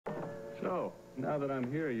So, now that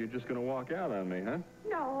I'm here, you're just going to walk out on me, huh?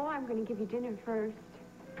 No, I'm going to give you dinner first.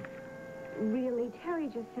 Really, Terry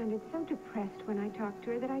just sounded so depressed when I talked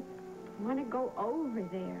to her that I want to go over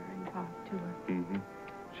there and talk to her. Mm-hmm.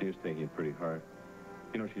 She is taking it pretty hard.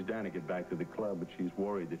 You know, she's down to get back to the club, but she's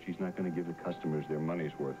worried that she's not going to give the customers their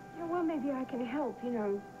money's worth. Yeah, well, maybe I can help, you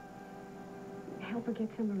know, help her get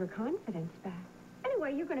some of her confidence back.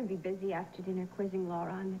 Anyway, you're going to be busy after dinner quizzing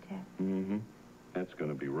Laura on the test. Mm-hmm. That's going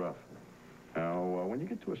to be rough. Now, when you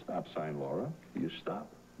get to a stop sign, Laura, you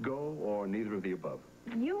stop, go, or neither of the above.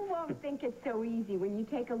 You won't think it's so easy when you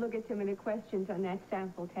take a look at some of the questions on that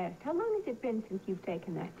sample test. How long has it been since you've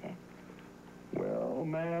taken that test? Well,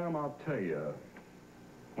 ma'am, I'll tell you.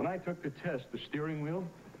 When I took the test, the steering wheel,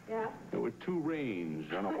 yeah, there were 2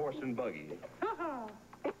 reins on a horse and buggy.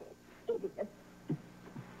 Idiot.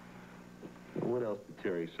 What else did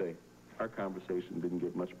Terry say? Our conversation didn't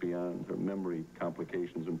get much beyond her memory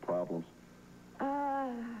complications and problems.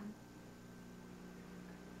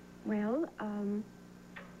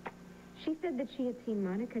 She said that she had seen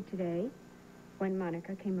Monica today when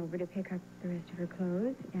Monica came over to pick up the rest of her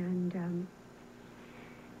clothes, and,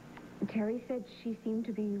 Terry said she seemed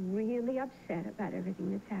to be really upset about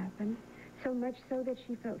everything that's happened, so much so that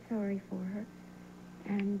she felt sorry for her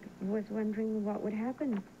and was wondering what would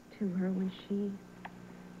happen to her when she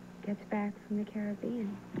gets back from the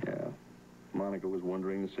Caribbean. Yeah, Monica was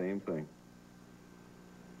wondering the same thing.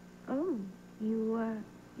 Oh,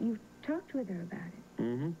 you talked with her about it?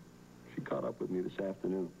 Mm-hmm. She caught up with me this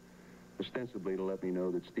afternoon, ostensibly to let me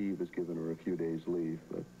know that Steve has given her a few days' leave,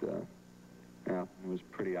 but, yeah, it was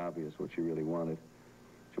pretty obvious what she really wanted.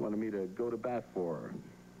 She wanted me to go to bat for her and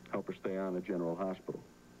help her stay on at General Hospital.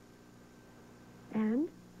 And?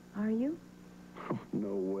 Are you? Oh,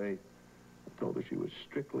 no way. I told her she was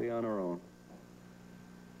strictly on her own.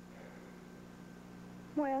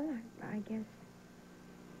 Well, I guess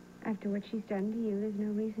after what she's done to you, there's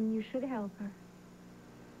no reason you should help her.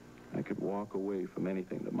 I could walk away from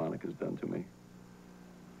anything that Monica's done to me.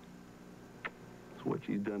 It's what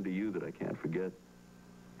she's done to you that I can't forget.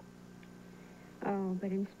 Oh,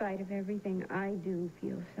 but in spite of everything, I do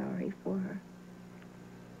feel sorry for her.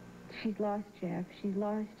 She's lost Jeff, she's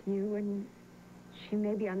lost you, and she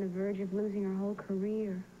may be on the verge of losing her whole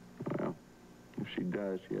career. Well, if she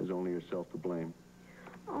does, she has only herself to blame.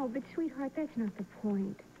 Oh, but sweetheart, that's not the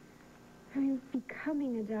point. I mean,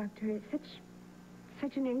 becoming a doctor is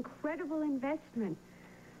such an incredible investment.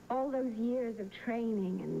 All those years of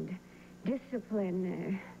training and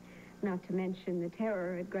discipline, not to mention the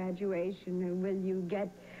terror at graduation. Will you get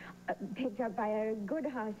picked up by a good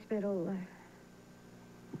hospital?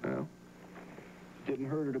 Well, didn't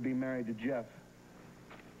hurt her to be married to Jeff.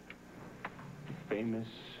 Famous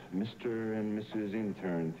Mr. and Mrs.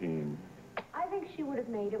 Intern team. I think she would have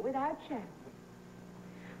made it without Jeff.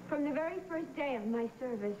 From the very first day of my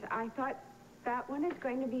service, I thought that one is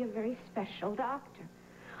going to be a very special doctor.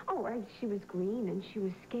 Oh, she was green and she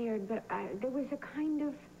was scared, but there was a kind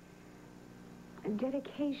of a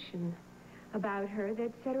dedication about her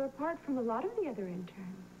that set her apart from a lot of the other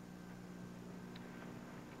interns.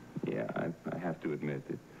 Yeah, I have to admit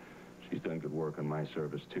that she's done good work on my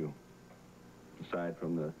service, too. Aside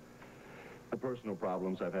from the personal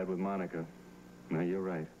problems I've had with Monica. No, you're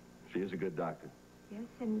right. She is a good doctor. Yes,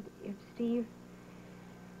 and if Steve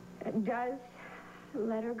does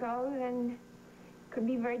let her go, then it could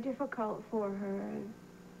be very difficult for her.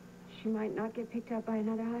 She might not get picked up by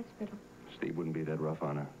another hospital. Steve wouldn't be that rough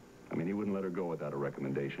on her. I mean, he wouldn't let her go without a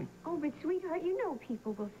recommendation. Oh, but sweetheart, you know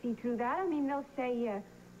people will see through that. I mean, they'll say,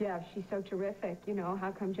 yeah, she's so terrific. You know,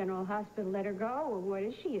 how come General Hospital let her go? Or what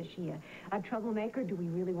is she? Is she a troublemaker? Do we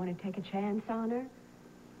really want to take a chance on her?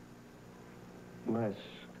 Les,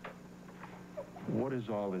 what does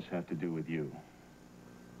all this have to do with you?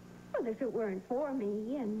 Well, if it weren't for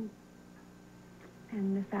me and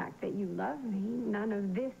the fact that you love me, none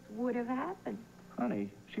of this would have happened. Honey,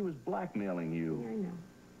 she was blackmailing you. Yeah, I know.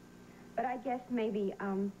 But I guess maybe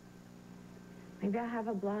I have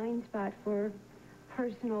a blind spot for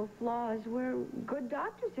personal flaws where good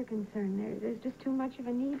doctors are concerned. There's just too much of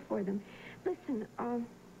a need for them. Listen, do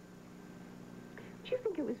you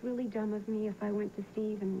think it was really dumb of me if I went to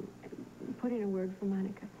Steve and put in a word for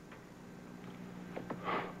Monica?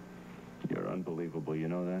 You're unbelievable, you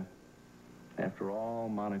know that? After all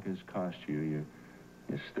Monica's cost you,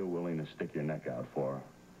 you're still willing to stick your neck out for her.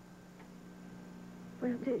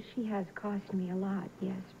 Well, she has cost me a lot,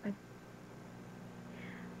 yes, but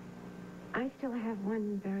I still have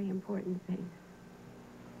one very important thing.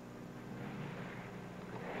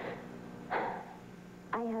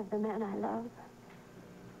 I have the man I love.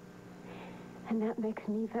 And that makes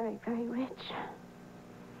me very, very rich.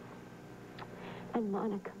 And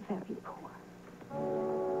Monica very poor.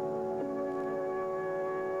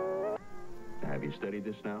 Have you studied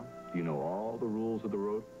this now? Do you know all the rules of the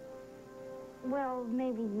road? Well,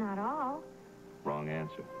 maybe not all. Wrong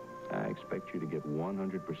answer. I expect you to get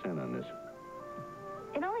 100% on this.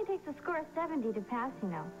 It only takes a score of 70 to pass, you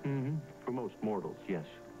know. Mm-hmm. For most mortals, yes.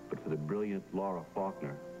 But for the brilliant Laura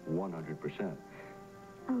Faulkner, 100%.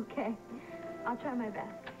 Okay. I'll try my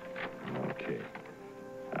best. Okay.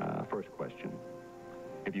 First question.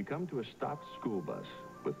 If you come to a stopped school bus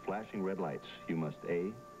with flashing red lights, you must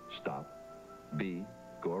A, stop, B,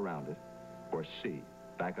 go around it, or C,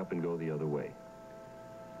 back up and go the other way.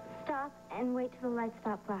 Stop and wait till the lights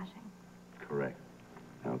stop flashing. Correct.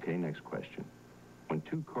 Okay, next question. When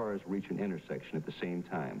two cars reach an intersection at the same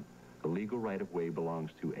time, the legal right-of-way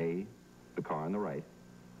belongs to A, the car on the right,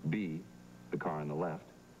 B, the car on the left,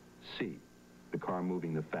 C, the car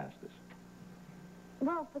moving the fastest.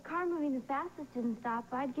 Well, if the car moving the fastest didn't stop,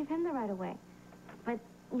 I'd give him the right of way. But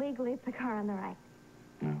legally, it's the car on the right.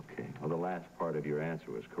 Okay. Well, the last part of your answer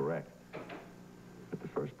was correct. But the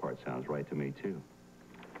first part sounds right to me, too.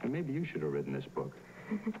 And maybe you should have written this book.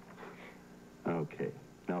 Okay.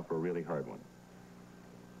 Now for a really hard one.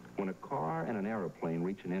 When a car and an aeroplane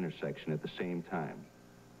reach an intersection at the same time,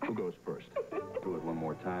 who goes first? Do it one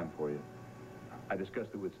more time for you. I discussed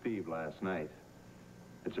it with Steve last night.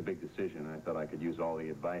 It's a big decision. I thought I could use all the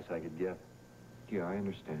advice I could get. Yeah, I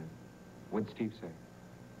understand. What'd Steve say?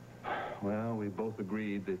 Well, we both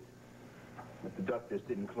agreed that if the ductus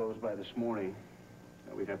didn't close by this morning,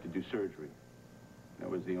 we'd have to do surgery.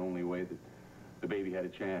 That was the only way that the baby had a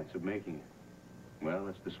chance of making it. Well,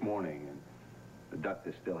 it's this morning, and the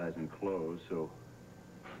ductus still hasn't closed, so,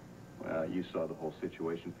 well, you saw the whole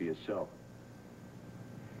situation for yourself.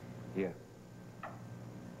 Yeah.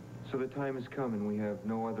 So the time has come and we have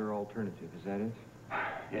no other alternative, is that it?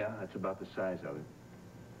 Yeah, that's about the size of it.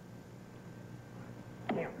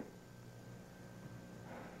 Damn.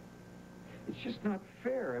 It's just not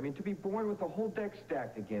fair. I mean, to be born with the whole deck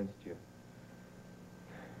stacked against you.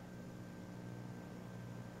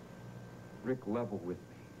 Rick, level with me.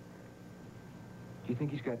 Do you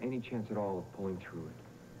think he's got any chance at all of pulling through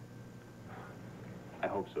it? I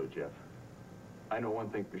hope so, Jeff. I know one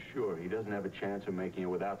thing for sure. He doesn't have a chance of making it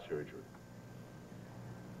without surgery.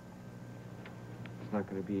 It's not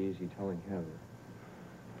going to be easy telling Heather.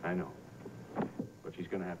 I know. But she's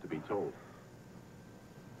going to have to be told.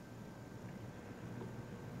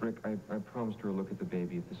 Rick, I promised her a look at the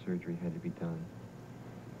baby if the surgery had to be done.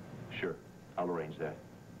 Sure. I'll arrange that.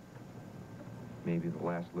 Maybe the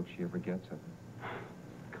last look she ever gets of him.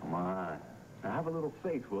 Come on. Now, have a little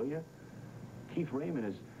faith, will you? Keith Raymond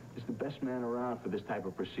is the best man around for this type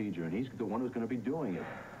of procedure, and he's the one who's going to be doing it.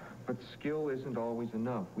 But skill isn't always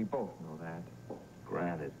enough. We both know that.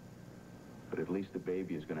 Granted. But at least the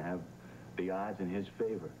baby is going to have the odds in his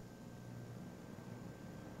favor.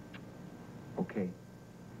 Okay.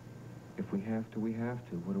 If we have to, we have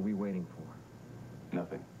to. What are we waiting for?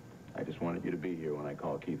 Nothing. I just wanted you to be here when I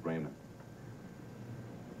called Keith Raymond.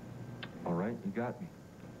 All right, you got me.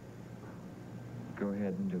 Go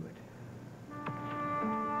ahead and do it.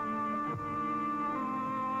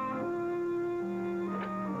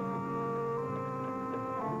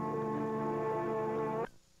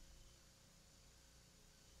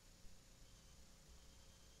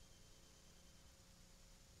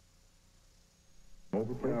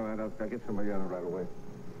 Over, please. All right, I'll get somebody on it right away.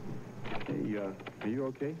 Hey, are you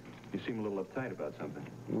okay? You seem a little uptight about something.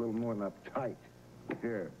 A little more than uptight.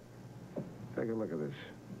 Here, take a look at this.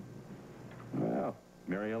 Well,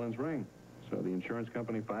 Mary Ellen's ring. So the insurance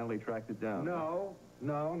company finally tracked it down. No.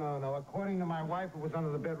 According to my wife, it was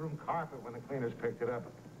under the bedroom carpet when the cleaners picked it up.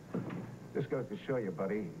 This goes to show you,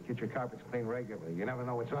 buddy. Get your carpets cleaned regularly. You never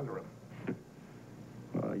know what's under them.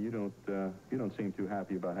 Well, you don't seem too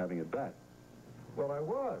happy about having it back. Well, I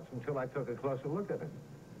was, until I took a closer look at it.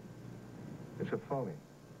 It's a phony.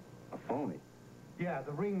 A phony? Yeah,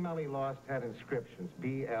 the ring Melly lost had inscriptions,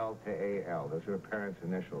 B-L to A-L. Those are her parents'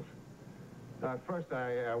 initials. Now, at first,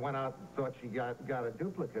 I went out and thought she got a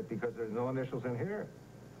duplicate because there's no initials in here.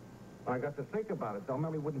 When I got to think about it, though,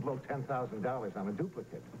 Melly wouldn't blow $10,000 on a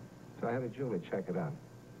duplicate. So I had a jeweler check it out.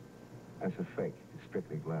 That's a fake. It's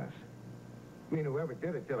strictly glass. I mean, whoever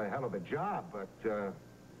did it did a hell of a job, but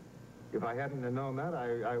if I hadn't have known that,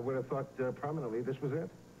 I would have thought permanently this was it.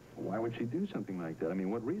 Why would she do something like that? I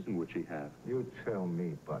mean, what reason would she have? You tell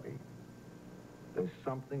me, buddy. There's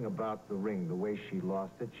something about the ring, the way she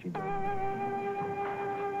lost it, she does.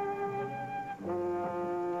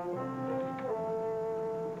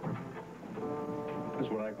 This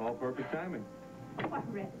is what I call all perfect timing. Why,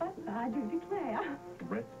 Red Butler, I do declare.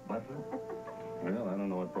 Brett Butler? Well, I don't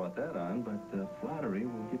know what brought that on, but flattery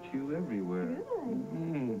will get you everywhere.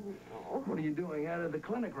 Good. What are you doing out of the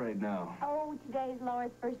clinic right now? Oh, today's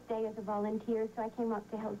Laura's first day as a volunteer, so I came up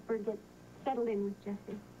to help her get settled in with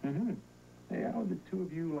Jessie. Mm-hmm. Hey, how would the two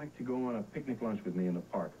of you like to go on a picnic lunch with me in the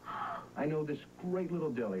park? I know this great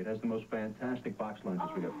little deli. It has the most fantastic box lunches.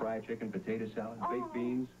 We got fried chicken, potato salad, baked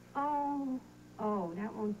beans. Oh,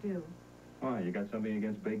 that won't do. Why, you got something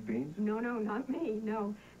against baked beans? No, not me,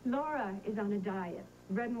 no. Laura is on a diet.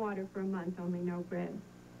 Bread and water for a month, only no bread.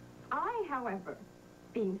 I, however,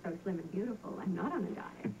 being so slim and beautiful, I'm not on a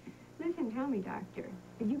diet. Listen, tell me, Doctor,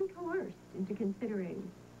 did you be coerced into considering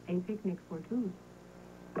a picnic for two?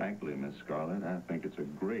 Frankly, Miss Scarlett, I think it's a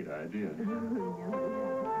great idea.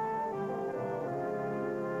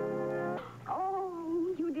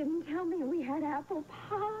 Oh, you didn't tell me we had apple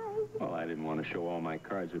pie. Well, I didn't want to show all my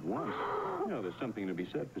cards at once. You know, there's something to be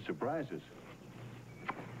said for surprises.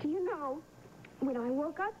 Do you know, when I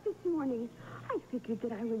woke up this morning, I figured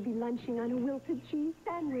that I would be lunching on a wilted cheese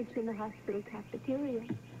sandwich in the hospital cafeteria.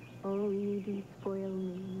 Oh, you do spoil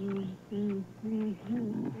me.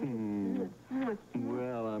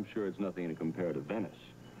 Well, I'm sure it's nothing to compare to Venice.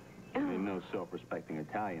 I mean, no self-respecting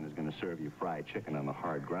Italian is going to serve you fried chicken on the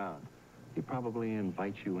hard ground. He probably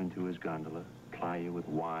invites you into his gondola, ply you with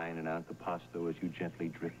wine and antipasto as you gently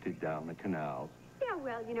drifted down the canals. Yeah,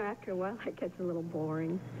 well, you know, after a while, that gets a little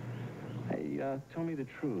boring. Hey, tell me the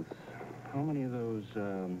truth. How many of those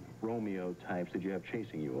Romeo types did you have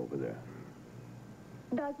chasing you over there?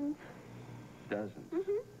 Dozens. Dozens.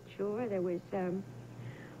 Mm-hmm. Sure, there was, there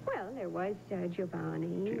was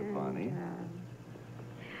Giovanni. Giovanni. And,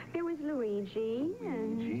 there was Luigi.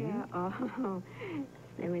 Luigi? And,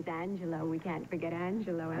 there was Angelo. We can't forget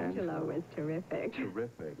Angelo. Angelo was terrific.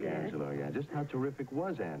 Terrific, Yes. Angelo, yeah. Just how terrific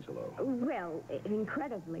was Angelo? Well,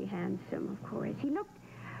 incredibly handsome, of course. He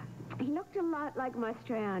looked a lot like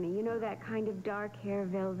Mastroianni. You know, that kind of dark hair,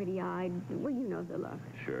 velvety-eyed. Well, you know the look.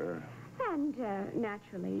 Sure. And,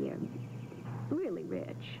 naturally, really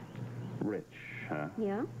rich. Rich, huh?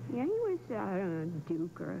 Yeah? Yeah, he was, I don't know,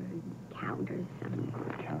 duke or count or something.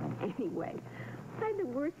 Count. Anyway, I had the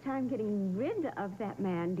worst time getting rid of that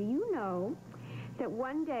man. Do you know that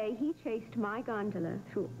one day he chased my gondola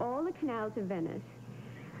through all the canals of Venice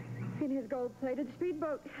in his gold-plated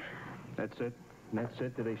speedboat? That's it? That's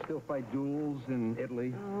it? Do they still fight duels in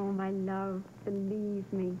Italy? Oh, my love, believe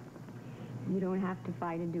me, you don't have to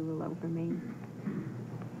fight a duel over me.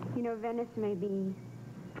 You know, Venice may be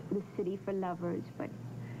the city for lovers, but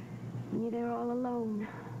when you're there all alone,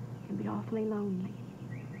 it can be awfully lonely.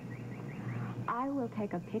 I will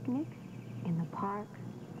take a picnic in the park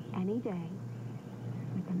any day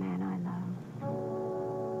with the man I love.